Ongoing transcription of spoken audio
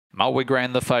Mulwee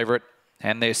Grand the favourite,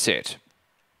 and they're set.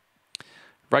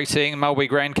 Racing, Mulwee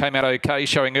Grand came out okay,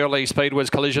 showing early speed was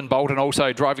Collision Bolt, and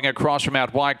also driving across from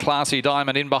out wide, Classy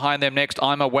Diamond. In behind them next,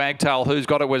 I'm a Wagtail. Who's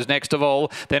Got It was next of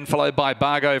all, then followed by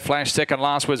Bargo Flash. Second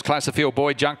last was Classerfield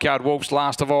Boy. Junkyard Wolves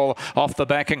last of all off the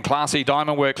back, and Classy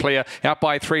Diamond were clear. Out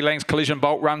by 3 lengths, Collision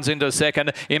Bolt runs into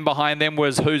second. In behind them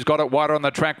was Who's Got It. Wider on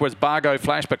the track was Bargo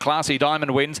Flash, but Classy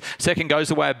Diamond wins. Second goes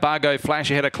the way of Bargo Flash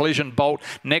ahead of Collision Bolt.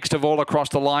 Next of all across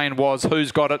the line was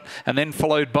Who's Got It, and then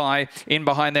followed by, in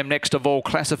behind them next of all,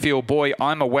 Classerfield Boy.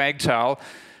 I'm a Wagtail.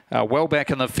 Well back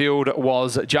in the field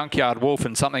was Junkyard Wolf,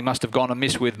 and something must have gone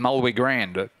amiss with Mulwee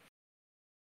Grand.